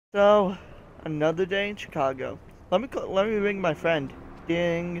So, another day in Chicago. Let me ring my friend.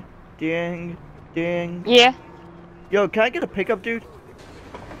 Ding, ding, ding. Yeah. Yo, can I get a pickup, dude?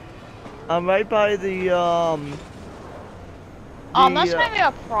 I'm right by That's the maybe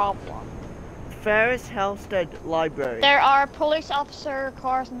a problem. Ferris Halstead Library. There are police officer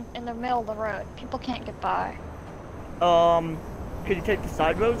cars in the middle of the road. People can't get by. Could you take the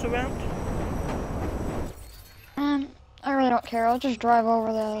side roads around? I really don't care. I'll just drive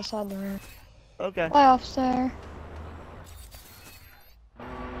over the other side of the road. Okay. Bye, officer.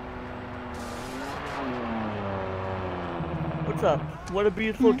 What's up? What a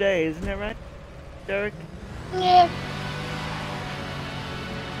beautiful day, isn't it, right, Derek? Yeah.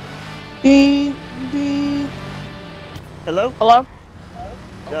 Beep, beep. Hello? Hello?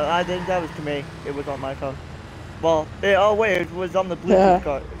 I think that was to me. It was on my phone. Well, oh wait, it was on the Bluetooth Yeah.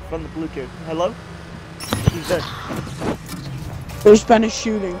 card. From the Bluetooth. Hello? Who's this? There's been a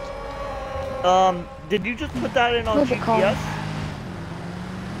shooting. Did you just put that in on Where's the car? GPS?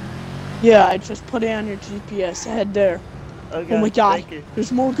 Yeah, I just put it on your GPS. Head there. Okay, Oh my god, thank you.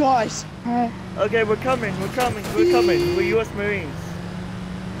 there's more guys. Alright. Okay, we're coming. We're U.S. Marines.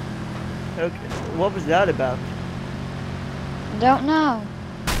 Okay, what was that about? Don't know.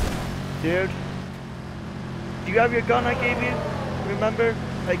 Dude? Do you have your gun I gave you? Remember?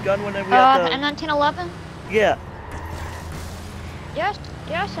 That gun when we had The the... N1911? Yeah. Yes,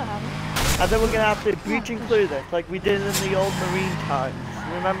 I have it. I think we're gonna have to breach and clear this, like we did in the old Marine times.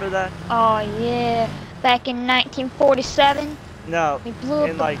 Remember that? Oh yeah. Back in 1947, No. we blew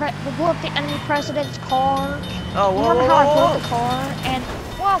in like... we blew up the enemy president's car. Oh, whoa, Remember whoa, how I whoa, blew the whoa. car and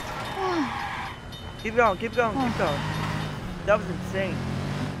whoa. Keep going, keep going, keep going. That was insane.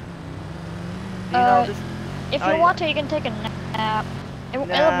 You know, Uh, this... If you want to, you can take a nap. It'll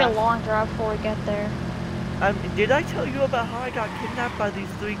be a long drive before we get there. Did I tell you about how I got kidnapped by these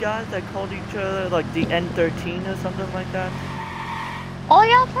three guys that called each other like the N13 or something like that? Oh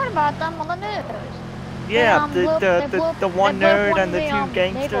yeah, I've heard about them on the news. Yeah, They the one nerd and the two naval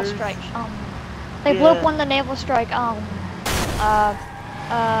gangsters. strike. They blew up one of the naval strike.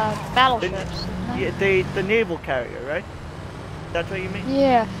 Battleships. Yeah, the naval carrier, right? That's what you mean?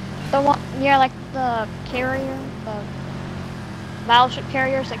 Yeah, the one. Yeah, like the carrier, the battleship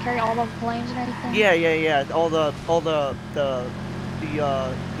carriers that carry all the planes and everything. Yeah. All the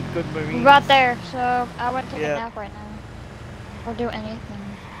good Marines. We're right there, so I wouldn't take Yeah. a nap right now. Or do anything.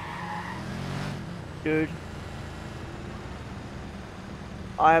 Dude,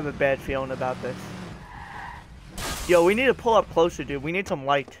 I have a bad feeling about this. Yo, we need to pull up closer, dude. We need some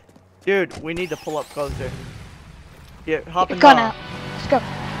light. Dude, we need to pull up closer. Yeah, hop in the Gun out. Let's go.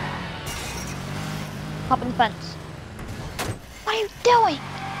 Hop in the fence. What are you doing?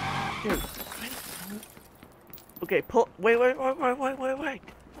 Dude. Okay, pull. Wait.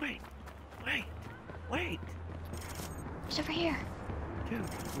 It's over here. Dude.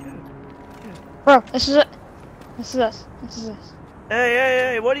 Bro, this is it. This is this.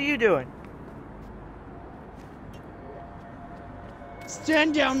 Hey, what are you doing?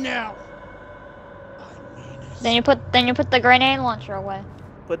 Stand down now. Then you put the grenade launcher away.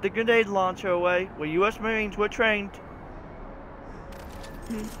 Put the grenade launcher away. We're U.S. Marines. We're trained.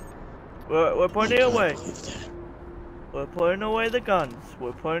 We're putting it away. We're putting away the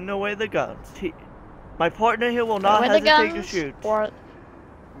guns. My partner here will not hesitate to shoot.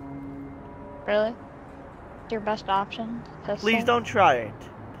 Really? Your best option? Pistol? Please don't try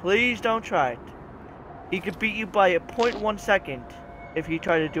it. He could beat you by a 0.1 second if you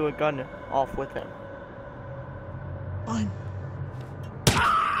try to do a gun off with him. Fine.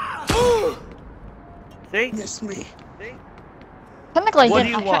 See? Miss me. Technically, What do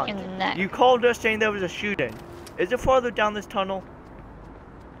I you shot want? you in the neck. You called us saying there was a shooting. Is it farther down this tunnel?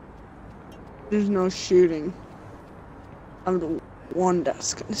 There's no shooting. I'm the one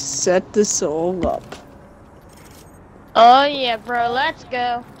that's gonna set this all up. Oh yeah, bro, let's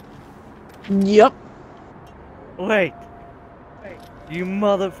go. Yep. Wait. You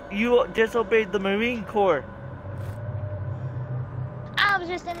disobeyed the Marine Corps. I was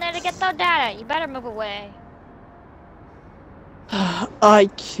just in there to get the data. You better move away. I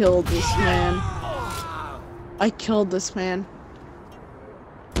killed this man.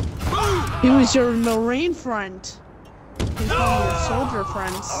 He was your Marine friend. He's one of your soldier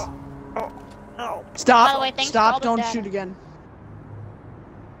friends. Oh, no. Stop! By the way, thanks for all Stop! the Don't data. shoot again.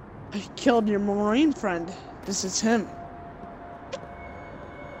 I killed your Marine friend. This is him.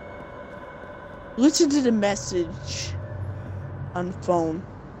 Listen to the message on phone.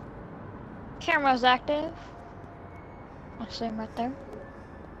 Camera's active. I see him right there.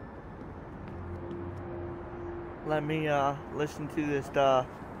 Let me listen to this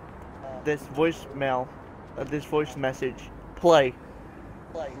this voicemail, this voice message. Play.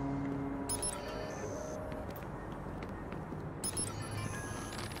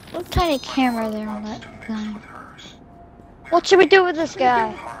 What tiny camera there on that guy? What should we do with this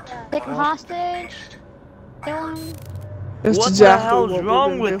guy? Take him hostage? Kill him? That's What the exactly hell's what we're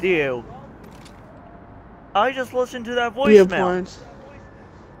wrong gonna with do. you? I just listened to that We have voicemail. plans.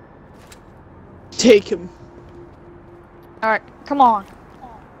 Take him. Alright, come on.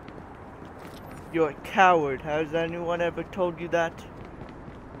 You're a coward. Has anyone ever told you that?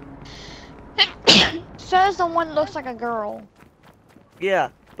 Says the one looks like a girl. Yeah,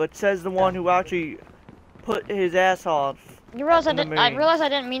 but says the one who actually put his ass off. You realize I in the didn't? I Marine. realize I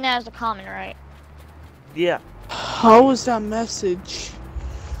didn't mean that as a comment, right? Yeah. How was that message?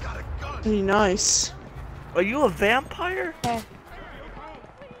 Pretty nice. Are you a vampire?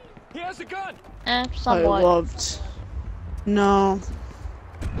 He has a gun. I Somewhat. loved. No.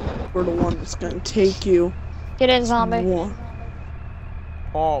 We're the one that's gonna take you. Get in, zombie. More.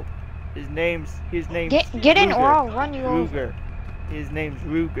 Oh, his name's Get in, or Ruger. I'll run you over. Ruger. His name's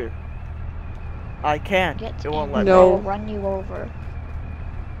Ruger. I can't. Get It won't in, let No. or I'll run you over.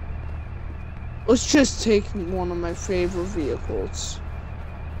 Let's just take one of my favorite vehicles.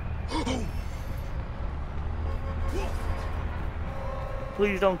 me.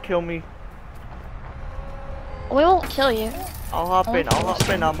 Please don't kill me. We won't kill you. I'll hop in. I'll hop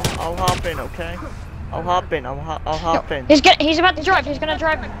in. I'll hop in. Okay. I'll hop in. I'll hop in. He's about to drive. He's gonna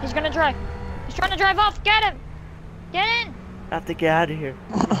drive. He's gonna drive. He's trying to drive off. Get him. Get in. I have to get out of here.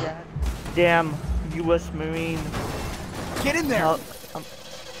 Damn, U.S. Marine. Get in there.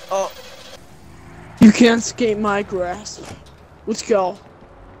 Oh, You can't escape my grasp. Let's go.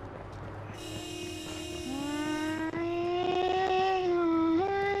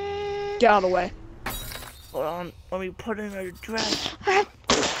 Get out of the way. hold on. Let me put in a dress.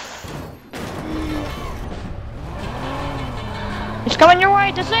 He's coming your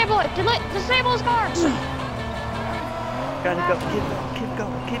way. Disable it. Disable his car. Gotta go. Keep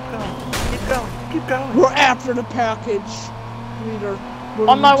going. Keep going. Keep going. Keep going. We're after the package. Leader. What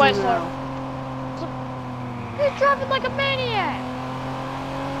On do my we way, do sir. now? He's driving like a maniac.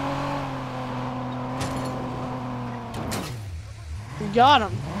 We got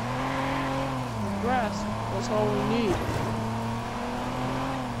him. Grasp. That's all we need.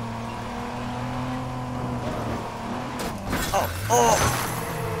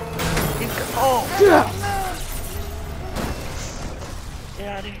 Oh. Yeah. Get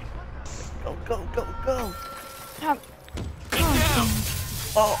out of here. Go.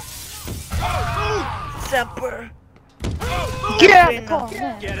 Oh. Semper. Get out of the car.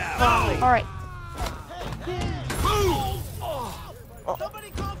 Get out. All right.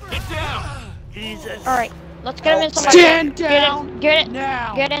 Get down. Jesus. All right. Let's get him in somebody. Stand down. Get it.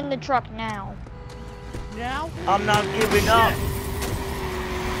 Now. Get in the truck now. Now. I'm not giving up.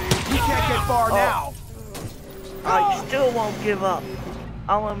 He can't get far now. I still won't give up.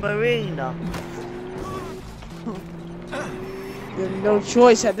 I'm a Marine. You have no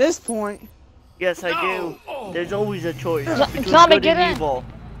choice at this point. Yes, I do. There's always a choice between Zombie, good get and in. evil.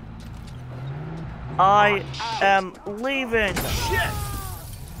 I am leaving. Shit.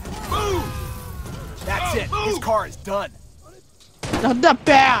 Move. That's it. His car is done. Not the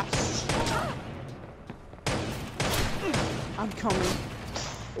best. I'm coming.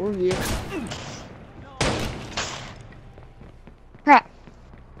 Or you. Crap.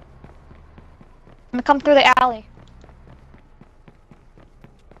 I'm gonna come through the alley.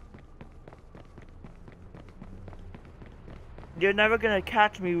 You're never gonna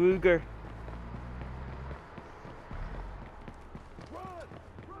catch me, Ruger.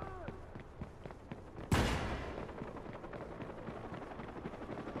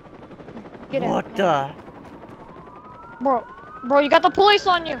 Get in. What the? Bro, you got the police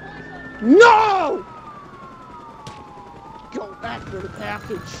on you. No! Go back for the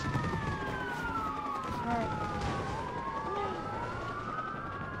package. All right.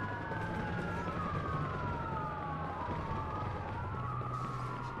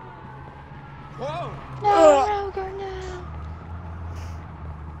 Whoa. No, Roger, no.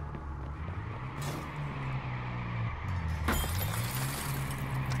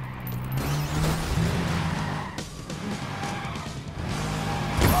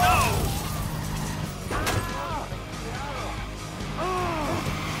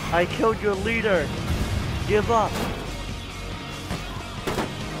 I killed your leader. Give up.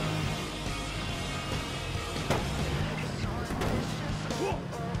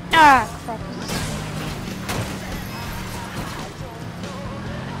 Ah, crap.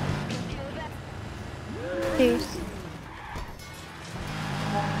 Peace.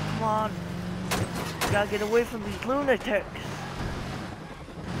 come on. We gotta get away from these lunatics.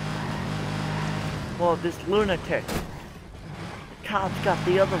 Well, this lunatic. The cop's got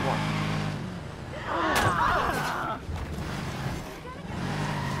the other one.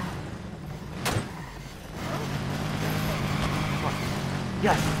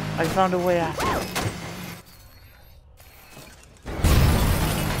 Yes, I found a way out.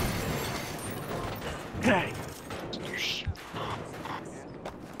 Okay.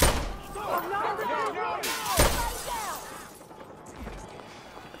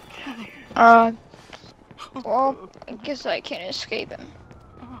 Well, I guess I can't escape him.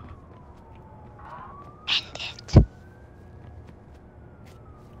 End it.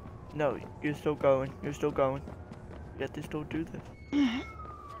 No, you're still going. You're still going. You have to still do this.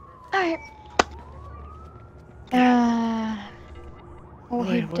 Alright. What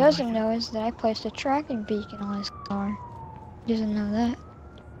he Wait, what am I doesn't know is that I placed a tracking beacon on his car. He doesn't know that.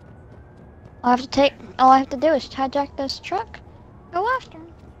 All I have to do is hijack this truck, go after him.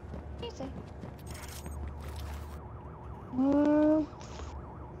 Easy.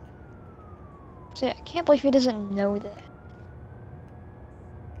 See, I can't believe he doesn't know that.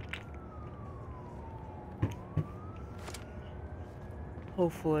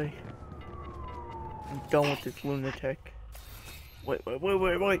 Hopefully, I'm done with this lunatic. Wait.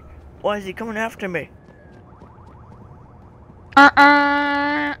 Why is he coming after me?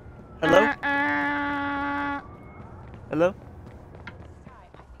 Hello? Hello?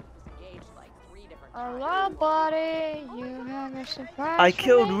 Hello, buddy. You have a surprise I for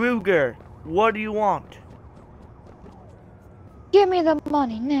killed me? Ruger. What do you want? Give me the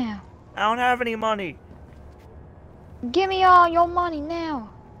money now. I don't have any money. Give me all your money now.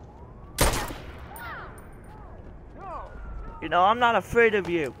 You know, I'm not afraid of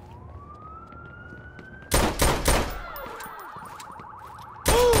you.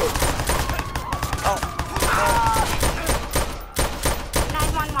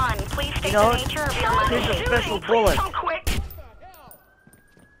 911, please state You know, the nature of your here's a emergency. special bullet. Come quick.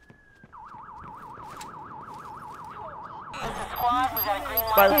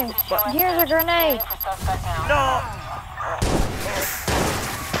 Here's a grenade. No!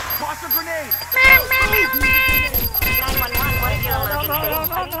 Toss a grenade! 911, what is your emergency? I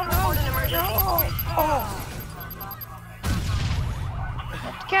need to report an emergency.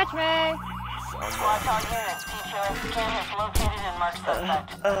 Catch me. Squad all units, PQS scan has located and marked suspect.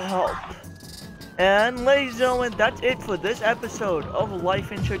 Help. And ladies and gentlemen, that's it for this episode of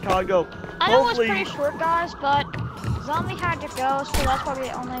Life in Chicago. I know it's pretty short, guys, but Zombie had to go, so that's why we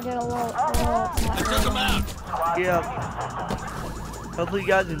only did a little Yeah. Hopefully you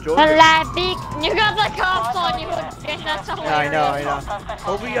guys enjoyed a it. light beak. You got the cops on you again. That's hilarious. I know.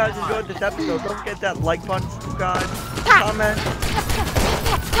 Hope you guys enjoyed this episode. Don't forget that like button, subscribe, comment,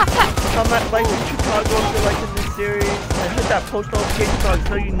 like in Chicago if you're liking this series, and hit that post notification bell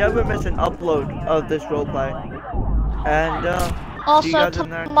so you never miss an upload of this roleplay. And see you Also, guys in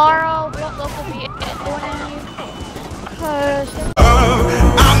there. tomorrow, what local be doing any?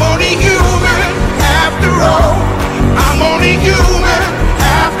 I'm only